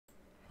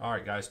All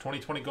right, guys.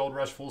 2020 Gold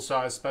Rush full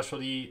size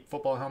specialty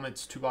football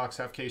helmets, 2-box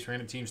half case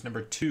random teams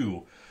number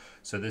 2.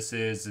 So this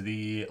is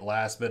the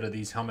last bit of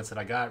these helmets that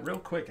I got. Real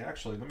quick,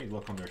 actually, let me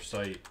look on their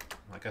site.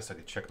 I guess I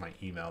could check my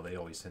email. They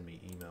always send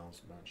me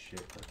emails about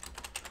shit,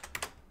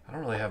 but I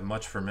don't really have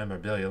much for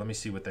memorabilia. Let me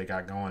see what they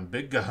got going.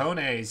 Big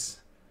Gajones.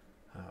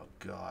 Oh,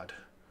 God.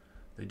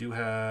 They do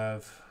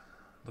have...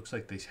 Looks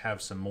like they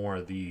have some more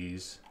of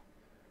these.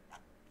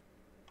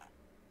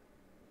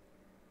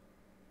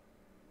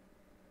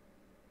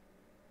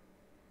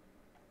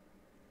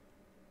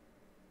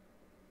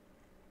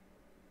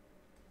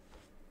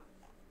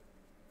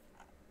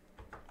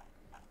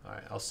 All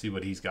right, I'll see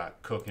what he's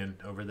got cooking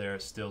over there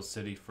at Steel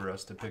City for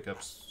us to pick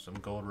up some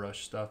Gold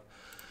Rush stuff.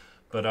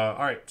 But, all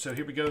right, so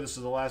here we go. This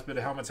is the last bit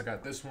of helmets. I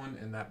got this one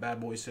and that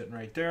bad boy sitting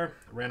right there.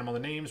 Random on the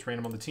names,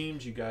 random on the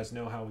teams. You guys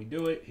know how we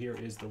do it. Here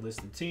is the list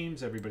of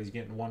teams. Everybody's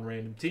getting one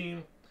random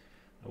team.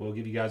 I will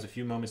give you guys a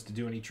few moments to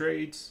do any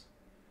trades.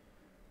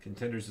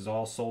 Contenders is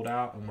all sold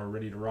out, and we're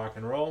ready to rock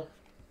and roll.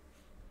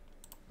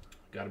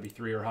 Got to be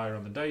 3 or higher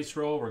on the dice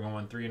roll. We're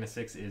going 3 and a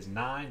 6 is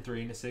 9.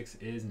 3 and a 6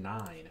 is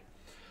 9.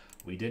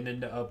 We did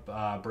end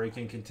up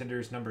breaking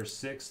Contenders number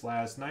 6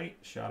 last night.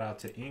 Shout out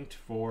to Inked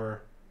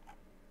for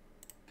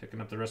picking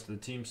up the rest of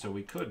the team so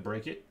we could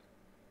break it.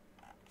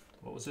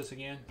 What was this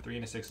again? 3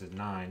 and a 6 is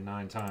 9.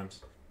 9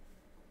 times.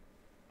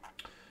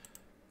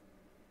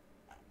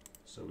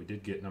 So we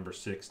did get number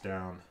 6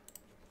 down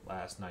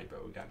last night,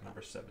 but we got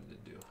number 7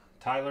 to do.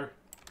 Tyler,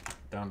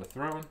 down to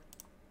Throne.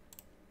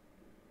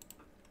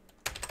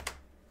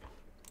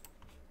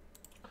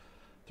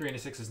 3 and a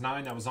 6 is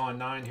 9. That was on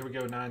 9. Here we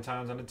go. 9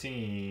 times on the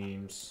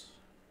teams.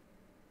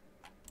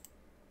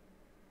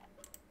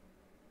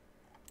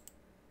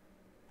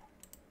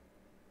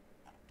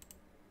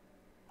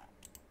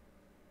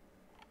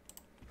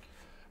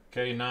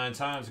 Okay, 9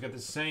 times. We got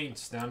the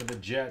Saints down to the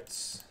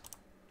Jets.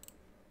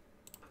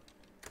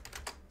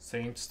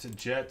 Saints to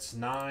Jets.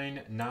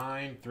 9,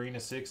 9. 3 and a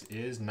 6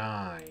 is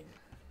 9.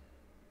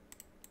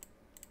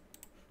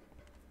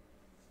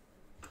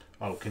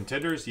 Oh,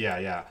 Contenders? Yeah,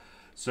 yeah.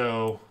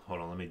 So, hold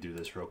on, let me do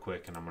this real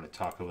quick, and I'm going to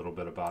talk a little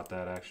bit about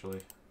that,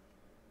 actually.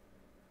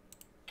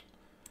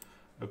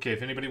 Okay,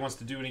 if anybody wants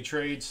to do any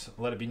trades,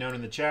 let it be known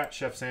in the chat.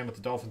 Chef Sam with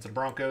the Dolphins and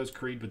Broncos,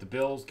 Creed with the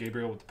Bills,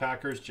 Gabriel with the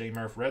Packers, J.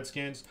 Murph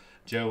Redskins,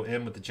 Joe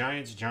M with the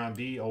Giants, John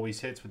B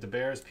always hits with the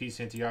Bears, P.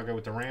 Santiago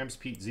with the Rams,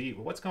 Pete Z.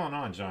 What's going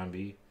on, John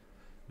B?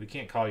 We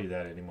can't call you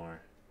that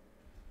anymore.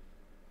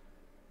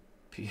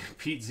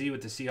 Pete Z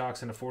with the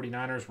Seahawks and the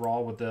 49ers. Raw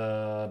with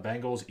the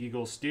Bengals,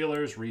 Eagles,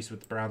 Steelers. Reese with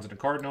the Browns and the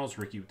Cardinals.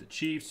 Ricky with the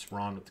Chiefs.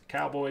 Ron with the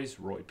Cowboys.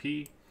 Roy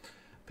P.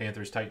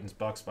 Panthers, Titans,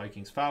 Bucks,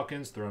 Vikings,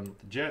 Falcons. Throne with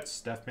the Jets.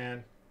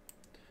 Stephman.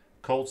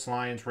 Colts,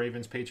 Lions,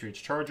 Ravens, Patriots,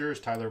 Chargers.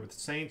 Tyler with the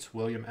Saints.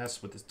 William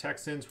S. with the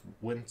Texans.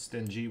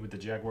 Winston G. with the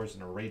Jaguars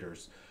and the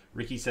Raiders.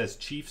 Ricky says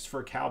Chiefs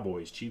for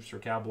Cowboys. Chiefs for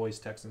Cowboys.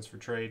 Texans for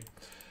trade.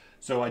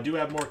 So I do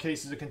have more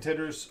cases of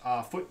Contenders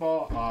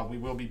football. We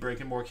will be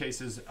breaking more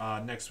cases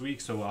next week,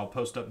 so I'll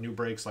post up new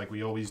breaks like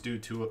we always do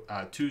to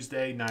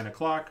Tuesday, 9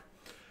 o'clock.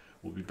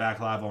 We'll be back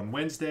live on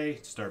Wednesday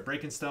to start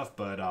breaking stuff,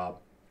 but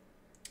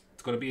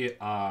it's going to be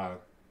a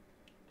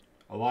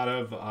lot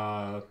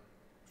of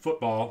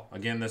football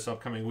again this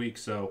upcoming week.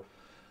 So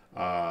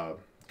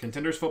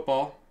Contenders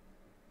football.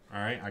 All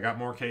right, I got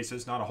more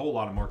cases, not a whole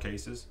lot of more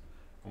cases.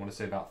 I want to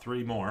say about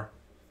 3 more.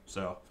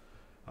 So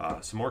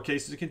some more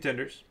cases of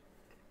Contenders.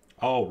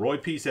 Oh, Roy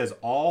P says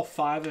all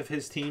 5 of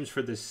his teams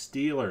for the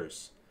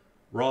Steelers.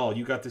 Rawl,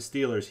 you got the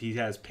Steelers. He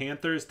has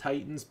Panthers,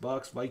 Titans,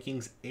 Bucks,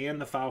 Vikings,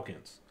 and the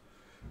Falcons.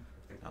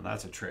 Now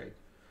that's a trade.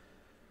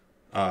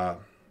 Yeah,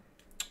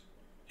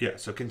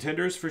 so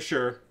Contenders for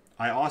sure.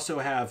 I also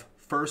have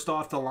first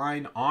off the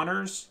line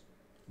honors,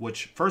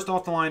 which first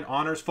off the line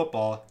honors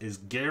football is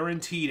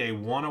guaranteed a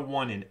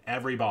 1-of-1 in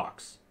every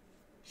box.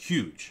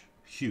 Huge,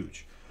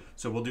 huge.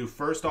 So we'll do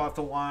first off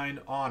the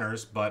line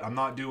honors, but I'm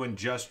not doing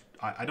just,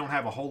 I don't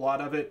have a whole lot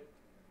of it.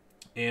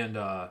 And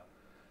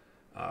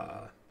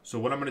so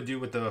what I'm going to do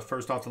with the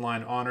first off the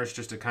line honors,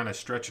 just to kind of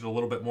stretch it a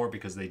little bit more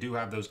because they do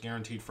have those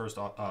guaranteed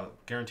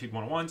guaranteed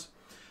 1-of-1s.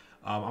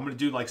 I'm going to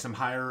do like some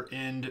higher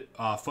end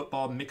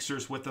football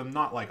mixers with them.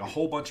 Not like a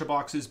whole bunch of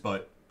boxes,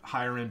 but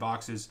higher end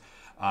boxes.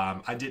 I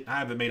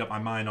haven't made up my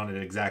mind on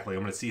it exactly.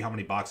 I'm going to see how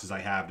many boxes I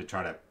have to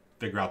try to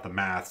figure out the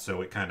math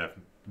so it kind of,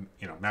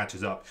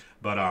 matches up.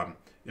 But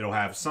it'll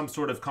have some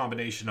sort of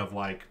combination of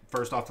like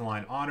first off the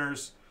line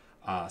honors,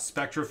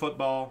 Spectra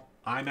football,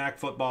 iMac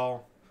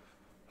football,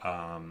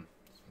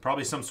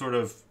 probably some sort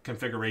of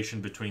configuration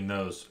between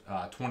those.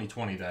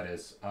 2020, that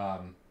is.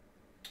 Trying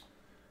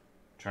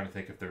to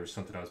think if there was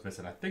something I was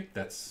missing. I think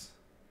that's,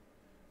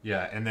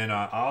 yeah. And then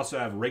I also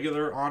have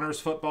regular honors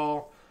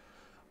football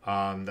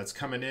that's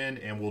coming in,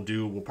 and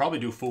we'll probably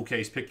do full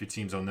case. Pick your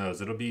teams on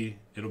those. It'll be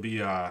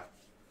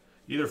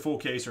either full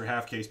case or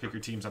half case. Pick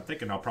your teams. I'm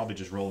thinking I'll probably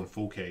just roll in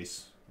full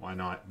case. Why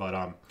not?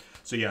 But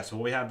so yeah, so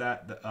we have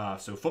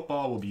that. So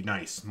football will be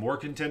nice. More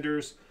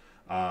Contenders,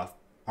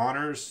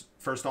 honors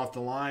first off the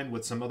line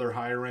with some other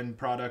higher end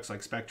products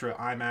like Spectra,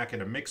 iMac,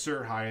 and a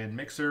mixer, high end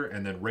mixer,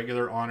 and then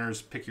regular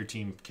honors. Pick your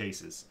team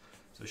cases.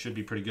 So it should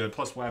be pretty good.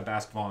 Plus we'll have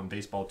basketball and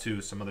baseball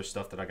too. Some other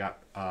stuff that I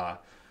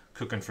got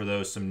cooking for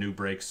those. Some new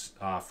breaks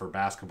for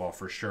basketball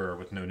for sure,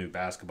 with no new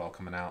basketball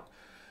coming out.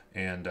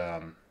 And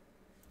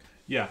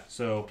yeah,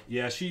 so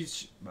yeah,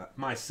 she's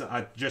my son.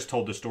 I just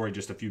told the story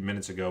just a few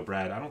minutes ago,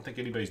 Brad. I don't think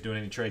anybody's doing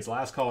any trades.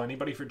 Last call,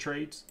 anybody for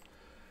trades?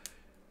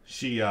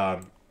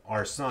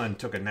 Our son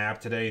took a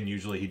nap today, and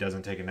usually he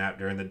doesn't take a nap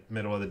during the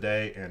middle of the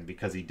day, and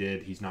because he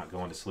did, he's not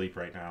going to sleep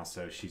right now,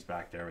 so she's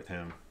back there with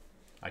him.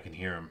 I can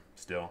hear him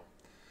still.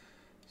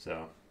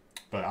 So,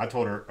 but I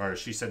told her, or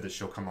she said that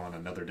she'll come on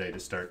another day to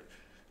start.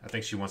 I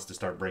think she wants to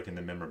start breaking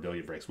the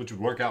memorabilia breaks, which would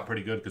work out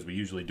pretty good because we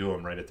usually do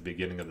them right at the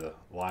beginning of the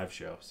live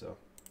show. So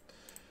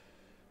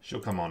she'll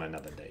come on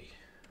another day.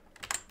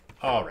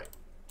 All right.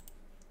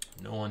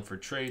 No one for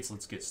trades.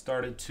 Let's get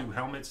started. 2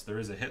 helmets. There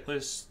is a hit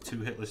list. 2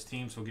 hitless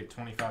teams will get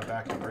 25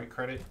 back in break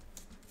credit.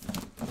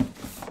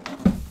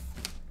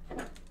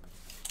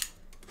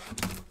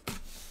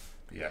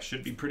 But yeah,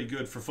 should be pretty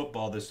good for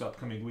football this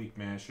upcoming week,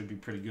 man. Should be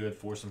pretty good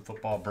for some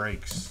football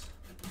breaks.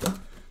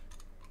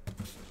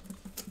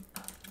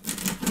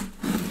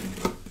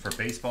 For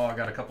baseball, I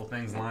got a couple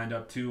things lined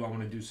up too. I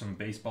want to do some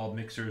baseball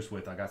mixers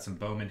with, I got some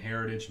Bowman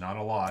Heritage, not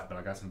a lot, but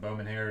I got some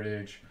Bowman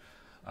Heritage,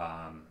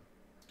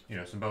 you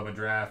know, some Bowman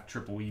Draft,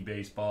 Triple E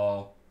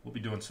baseball. We'll be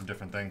doing some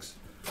different things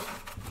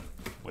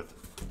with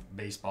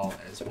baseball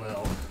as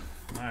well.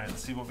 All right,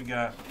 let's see what we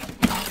got.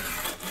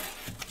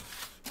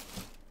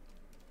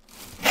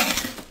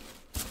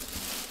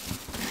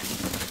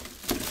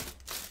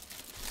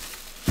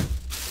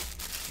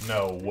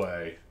 No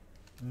way.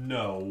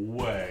 No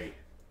way.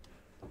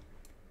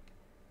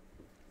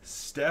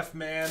 Steph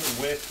Man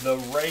with the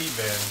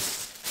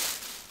Ravens.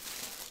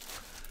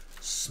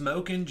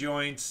 Smoking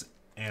joints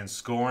and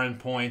scoring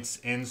points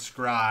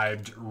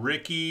inscribed.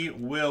 Ricky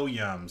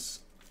Williams.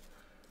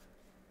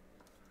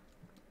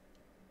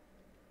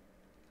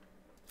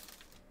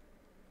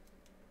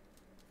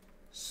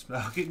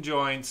 Smoking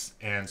joints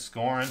and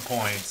scoring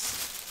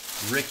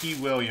points. Ricky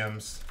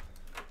Williams.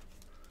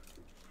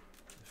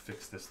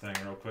 Fix this thing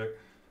real quick.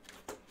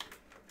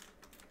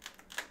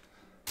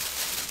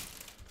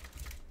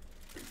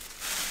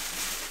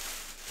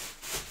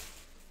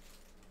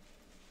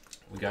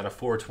 We got a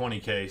 420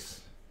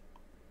 case.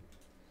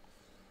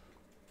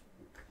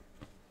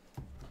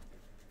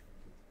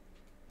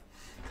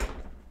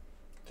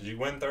 Did you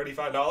win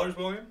 $35,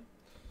 William?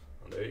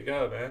 Well, there you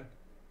go, man.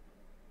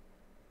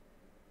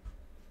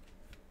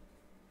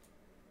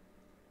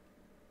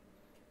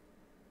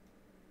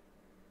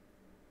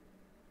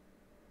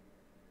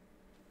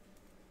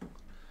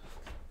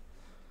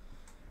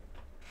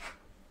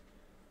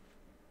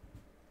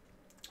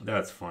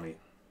 That's funny.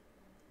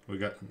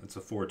 It's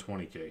a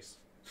 420 case.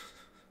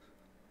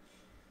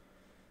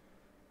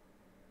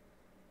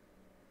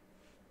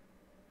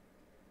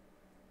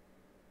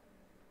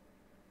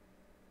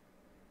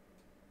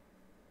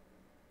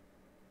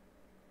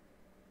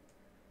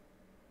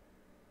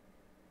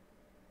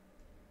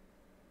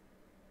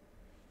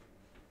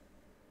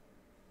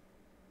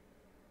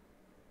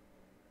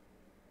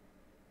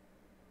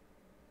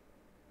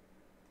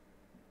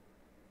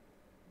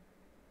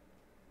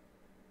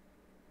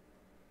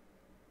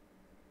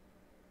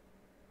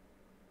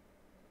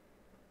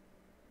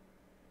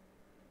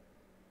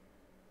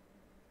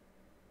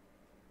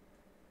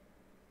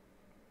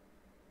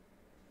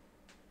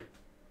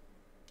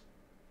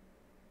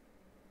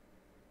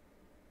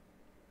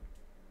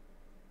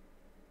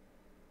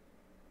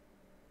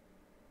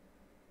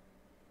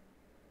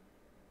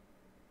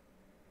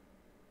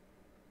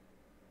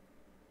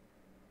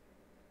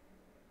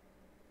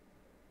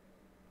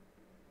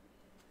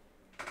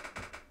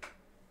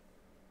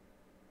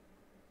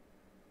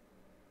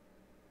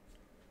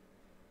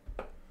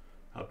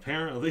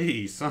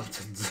 Apparently,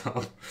 something's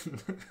up.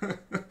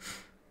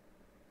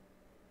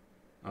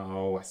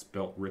 Oh, I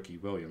spelt Ricky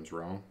Williams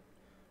wrong.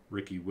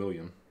 Ricky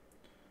Williams.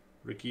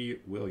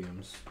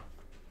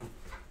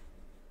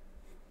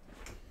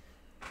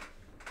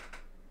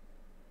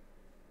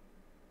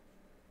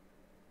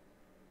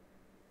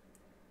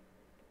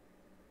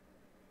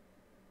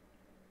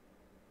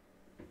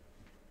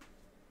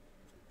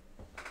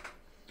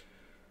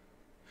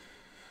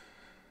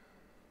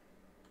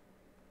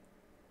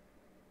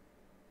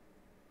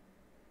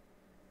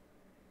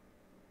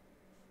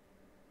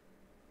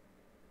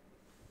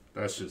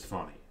 That's just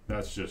funny.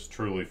 That's just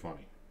truly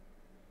funny.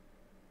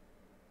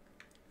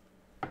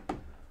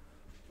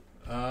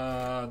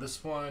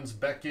 This one's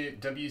Beckett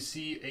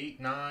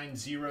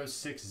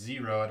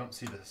WC89060. I don't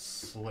see the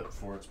slip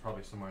for it. It's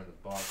probably somewhere in the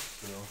box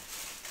still.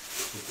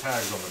 The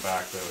tag's on the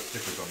back though.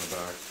 Sticker's on the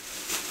back.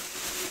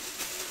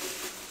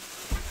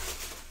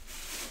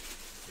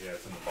 Yeah,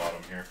 it's in the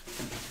bottom here.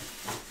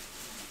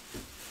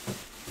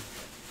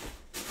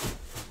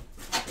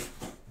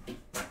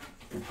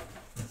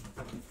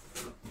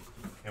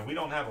 We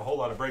don't have a whole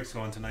lot of breaks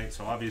going tonight,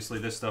 so obviously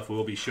this stuff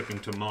will be shipping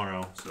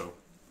tomorrow. So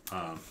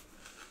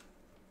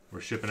we're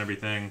shipping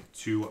everything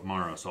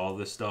tomorrow. So all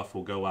this stuff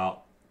will go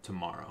out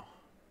tomorrow.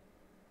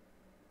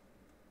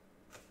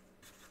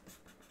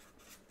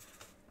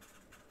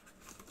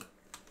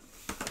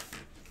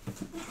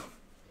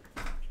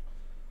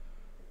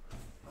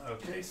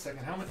 Okay,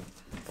 second helmet.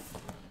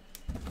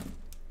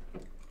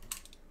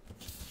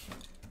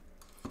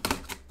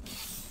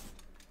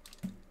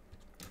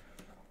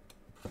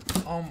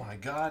 Oh my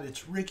God,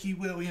 it's Ricky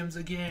Williams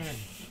again.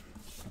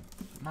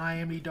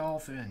 Miami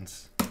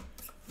Dolphins.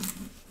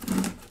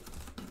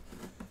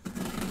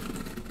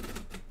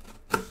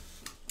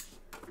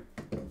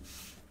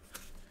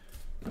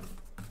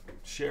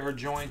 Share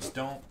joints,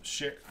 don't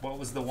share. What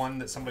was the one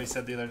that somebody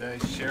said the other day?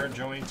 Share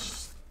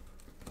joints,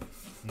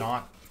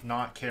 not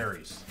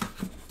carries.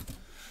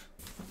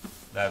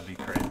 That'd be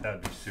great.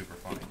 That'd be super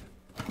funny.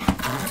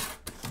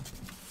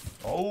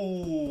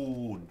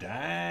 Oh,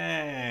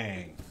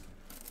 dang.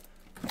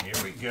 Here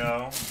we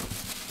go.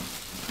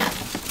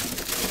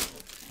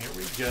 Here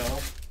we go.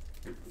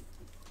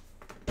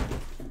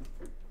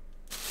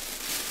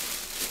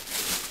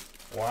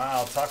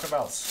 Wow, talk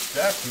about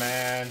Steph,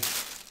 man.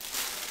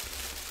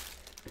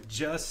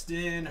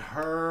 Justin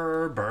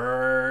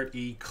Herbert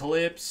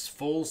Eclipse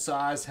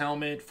full-size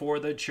helmet for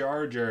the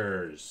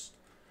Chargers.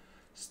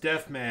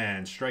 Steph,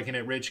 man, striking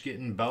it rich,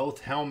 getting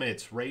both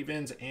helmets,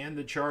 Ravens and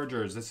the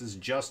Chargers. This is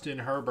Justin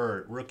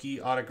Herbert,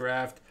 rookie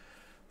autographed,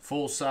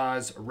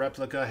 full-size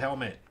replica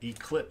helmet,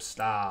 Eclipse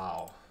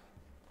style.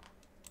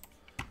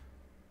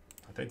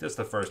 I think that's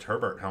the first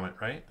Herbert helmet,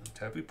 right?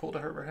 Have we pulled a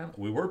Herbert helmet?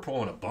 We were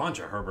pulling a bunch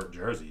of Herbert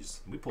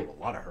jerseys. We pulled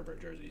a lot of Herbert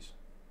jerseys.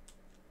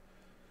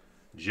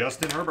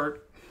 Justin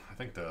Herbert. I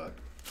think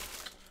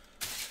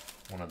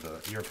one of the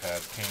ear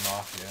pads came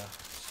off, yeah.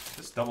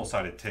 This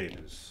double-sided tape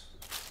is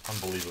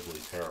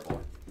unbelievably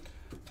terrible.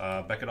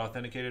 Beckett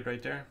authenticated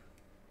right there.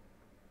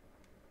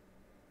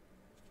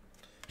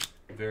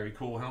 Very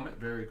cool helmet,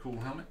 very cool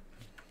helmet.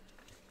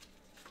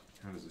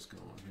 How does this go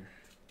on here?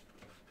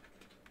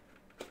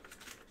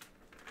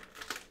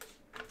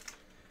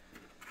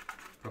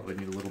 Probably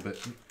need a little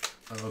bit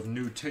of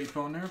new tape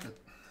on there, but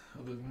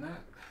other than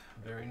that,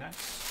 very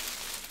nice.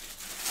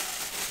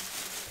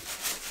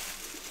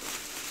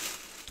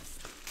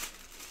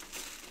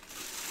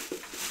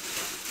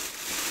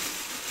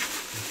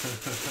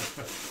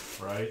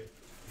 Right?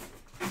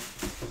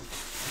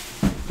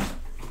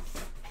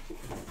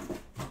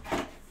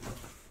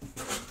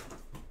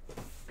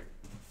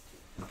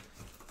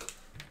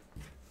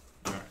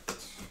 All right.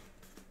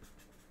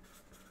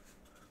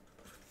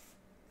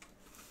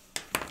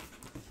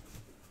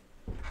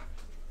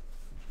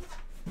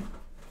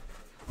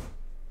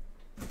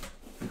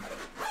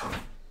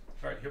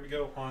 All right, here we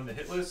go on the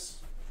hit list.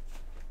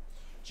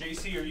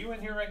 JC, are you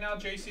in here right now,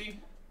 JC?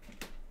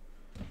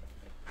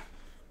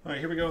 All right,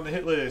 here we go on the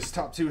hit list.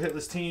 Top 2 hit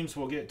list teams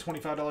will get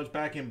 $25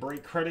 back in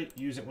break credit.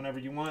 Use it whenever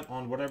you want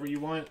on whatever you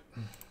want.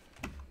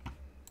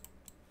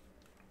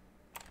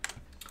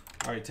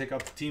 All right, take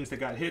out the teams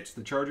that got hits.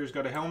 The Chargers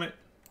got a helmet.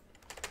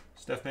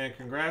 Steph Man,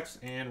 congrats.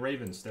 And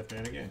Ravens, Steph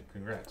Man again,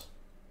 congrats.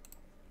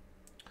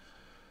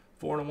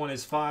 4 and 1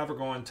 is 5. We're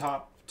going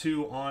top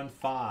 2 on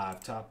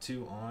 5. Top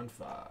 2 on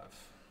 5.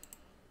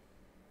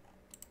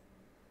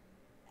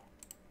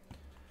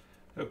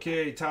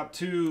 Okay, top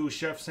 2,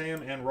 Chef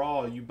Sam and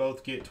Raw. You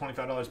both get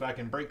 $25 back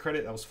in break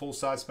credit. That was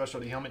full-size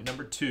specialty helmet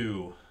number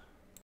 2.